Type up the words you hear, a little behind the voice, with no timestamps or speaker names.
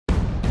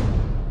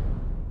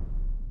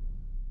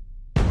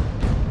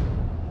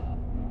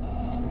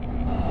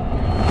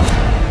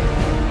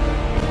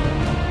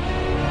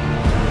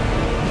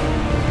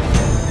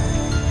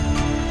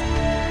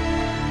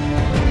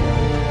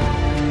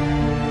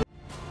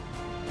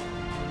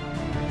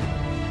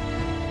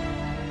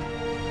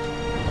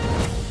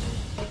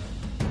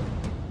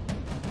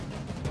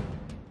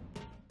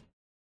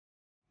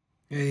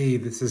Hey,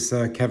 this is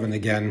Kevin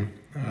again,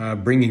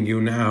 bringing you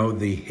now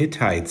the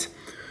Hittites,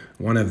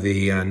 one of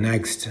the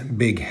next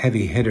big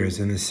heavy hitters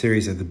in this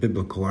series of the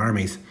biblical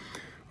armies.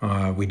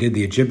 We did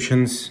the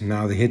Egyptians,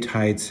 now the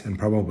Hittites, and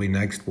probably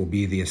next will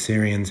be the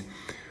Assyrians,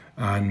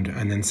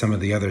 and then some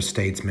of the other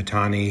states,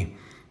 Mitanni,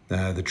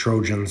 the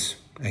Trojans,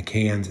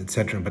 Achaeans,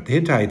 etc. But the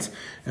Hittites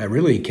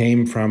really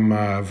came from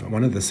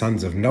one of the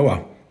sons of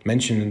Noah,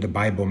 mentioned in the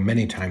Bible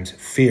many times,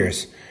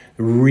 fierce.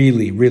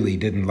 Really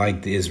didn't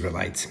like the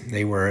Israelites.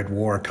 They were at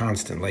war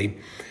constantly.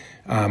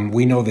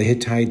 We know the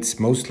Hittites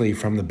mostly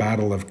from the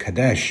Battle of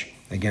Kadesh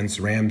against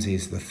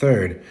Ramses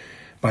III.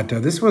 But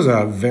this was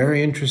a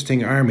very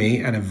interesting army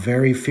and a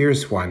very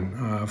fierce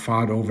one,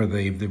 fought over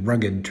the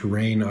rugged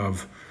terrain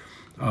of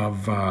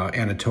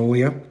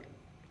Anatolia.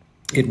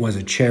 It was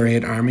a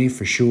chariot army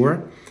for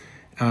sure,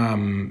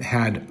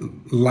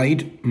 had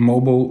light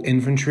mobile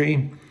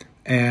infantry,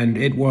 and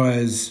it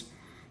was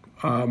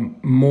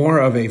more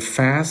of a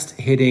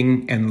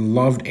fast-hitting and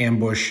loved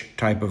ambush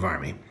type of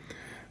army.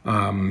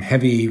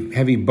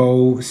 Heavy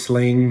bow,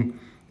 sling,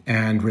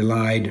 and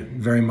relied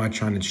very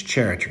much on its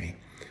chariotry.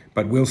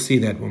 But we'll see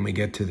that when we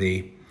get to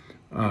the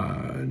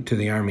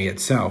army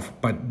itself.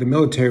 But the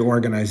military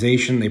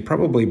organization, they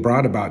probably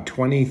brought about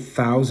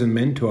 20,000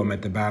 men to them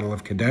at the Battle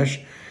of Kadesh.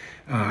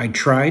 I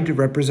tried to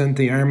represent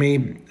the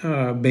army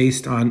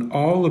based on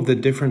all of the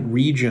different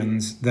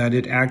regions that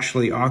it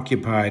actually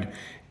occupied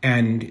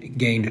and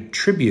gained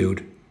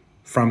tribute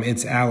from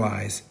its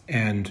allies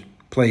and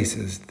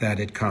places that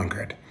it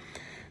conquered.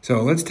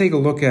 So let's take a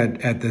look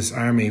at this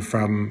army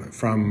from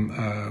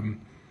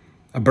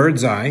a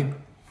bird's eye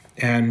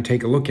and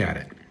take a look at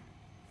it.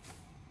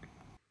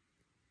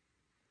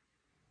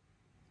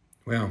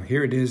 Well,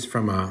 here it is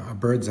from a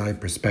bird's eye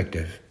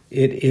perspective.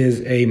 It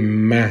is a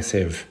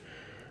massive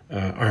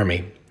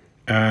army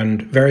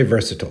and very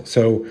versatile.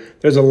 So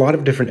there's a lot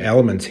of different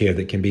elements here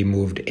that can be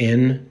moved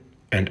in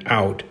and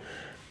out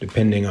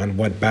depending on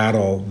what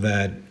battle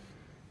that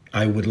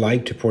I would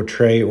like to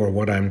portray or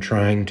what I'm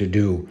trying to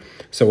do.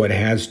 So it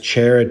has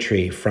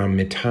chariotry from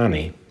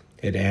Mitanni.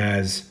 It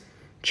has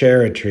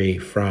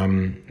chariotry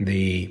from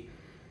the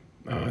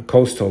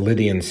coastal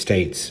Lydian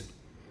states.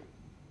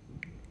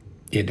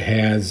 It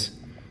has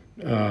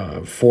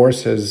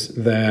forces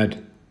that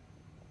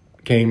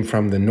came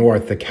from the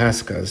north, the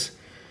Kaskas.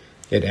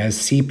 It has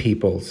sea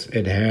peoples.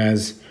 It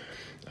has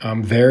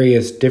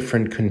various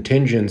different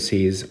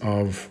contingencies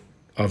of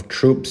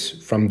troops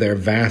from their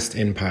vast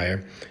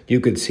empire. You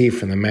could see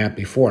from the map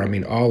before,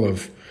 all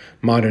of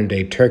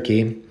modern-day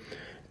Turkey,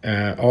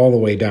 all the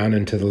way down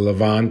into the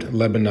Levant,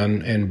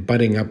 Lebanon, and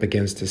butting up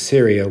against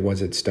Assyria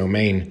was its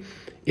domain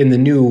in the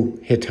new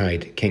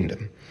Hittite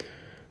kingdom.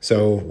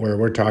 So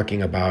we're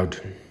talking about,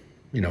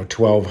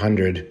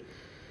 1,200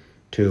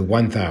 to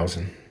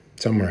 1,000,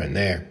 somewhere in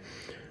there.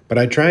 But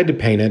I tried to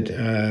paint it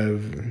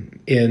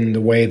in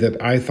the way that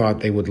I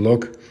thought they would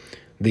look.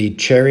 The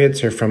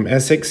chariots are from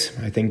Essex.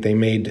 I think they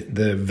made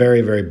the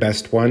very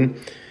best one.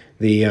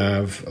 The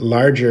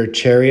larger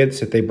chariots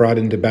that they brought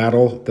into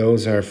battle,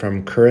 those are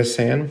from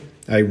Khorasan.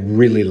 I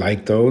really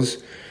like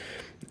those.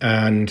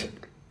 And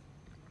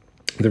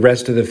the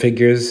rest of the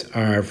figures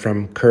are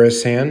from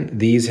Khorasan.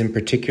 These in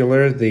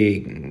particular,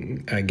 the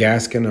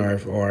Gascon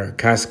or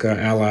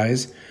Casca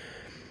allies,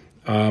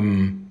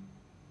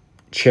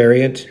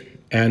 chariot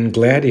and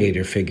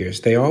gladiator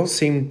figures. They all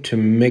seem to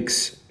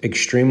mix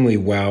extremely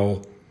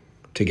well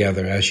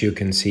together, as you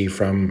can see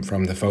from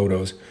the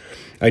photos.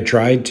 I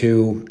tried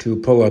to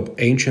pull up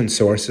ancient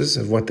sources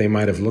of what they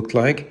might have looked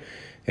like.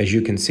 As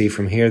you can see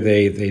from here,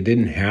 they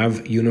didn't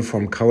have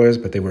uniform colors,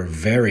 but they were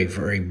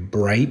very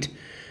bright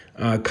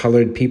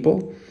colored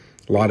people.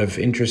 A lot of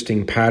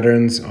interesting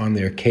patterns on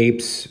their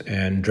capes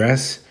and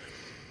dress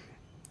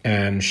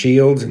and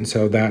shields, and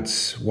so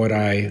that's what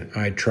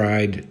I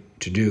tried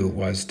to do,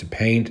 was to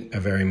paint a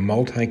very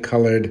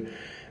multicolored,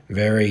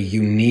 very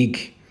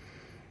unique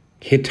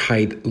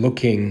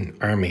Hittite-looking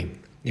army.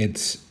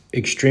 It's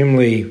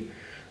extremely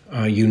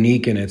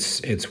unique in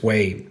its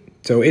way.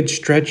 So it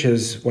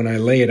stretches, when I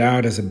lay it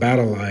out as a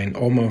battle line,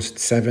 almost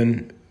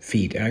 7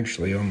 feet,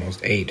 actually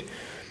almost 8,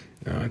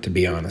 to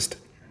be honest.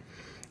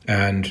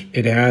 And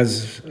it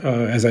has,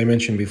 as I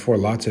mentioned before,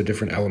 lots of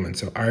different elements.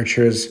 So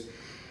archers,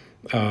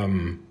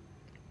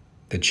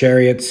 the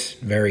chariots,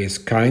 various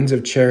kinds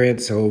of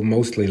chariots, so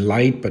mostly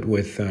light, but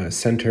with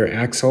center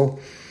axle,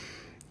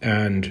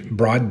 and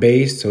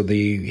broad-based. So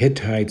the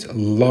Hittites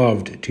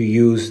loved to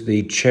use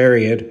the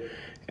chariot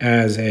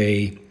as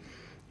a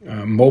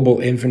mobile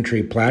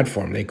infantry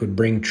platform. They could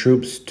bring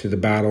troops to the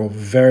battle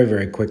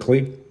very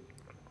quickly.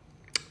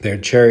 Their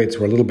chariots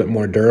were a little bit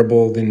more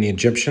durable than the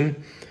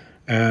Egyptian,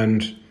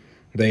 and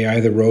they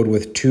either rode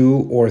with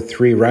 2 or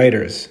 3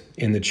 riders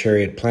in the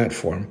chariot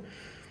platform.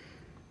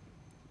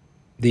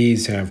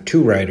 These have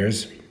 2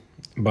 riders,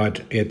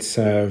 but it's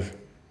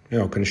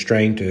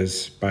constraint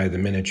is by the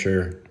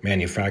miniature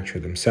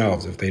manufacturer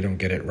themselves. If they don't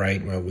get it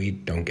right, well, we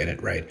don't get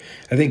it right.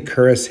 I think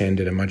Khorasan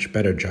did a much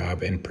better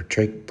job in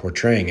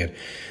portraying it.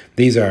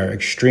 These are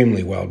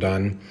extremely well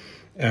done.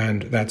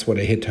 And that's what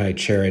a Hittite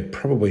chariot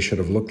probably should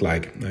have looked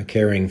like,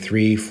 carrying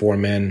 3-4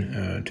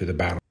 men to the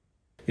battle.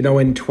 You know,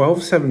 in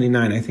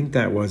 1279, I think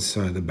that was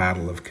the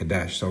Battle of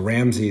Kadesh. So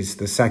Ramses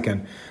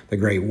II, the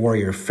great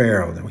warrior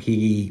pharaoh,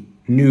 he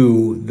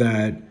knew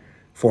that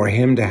for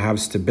him to have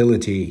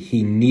stability,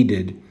 he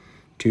needed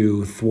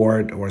to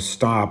thwart or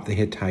stop the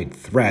Hittite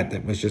threat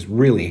that was just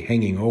really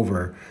hanging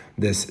over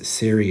this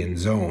Syrian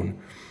zone.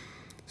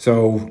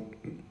 So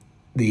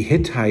the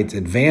Hittites'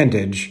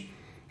 advantage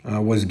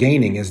was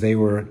gaining as they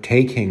were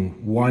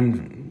taking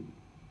one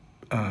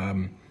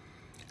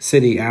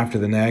city after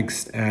the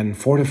next and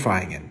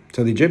fortifying it.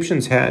 So the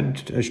Egyptians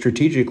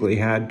strategically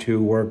had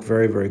to work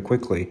very, very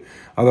quickly.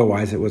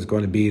 Otherwise, it was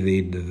going to be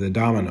the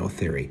domino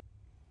theory.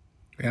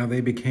 Well,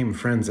 they became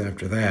friends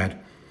after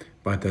that.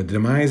 But the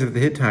demise of the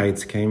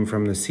Hittites came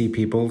from the Sea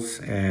Peoples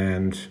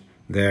and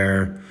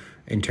their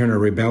internal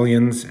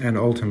rebellions, and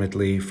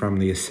ultimately from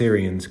the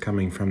Assyrians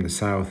coming from the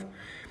south.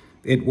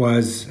 It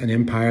was an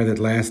empire that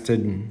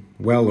lasted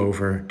well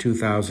over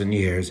 2,000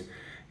 years,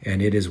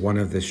 and it is one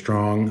of the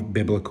strong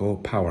biblical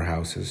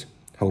powerhouses.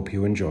 Hope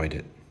you enjoyed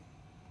it.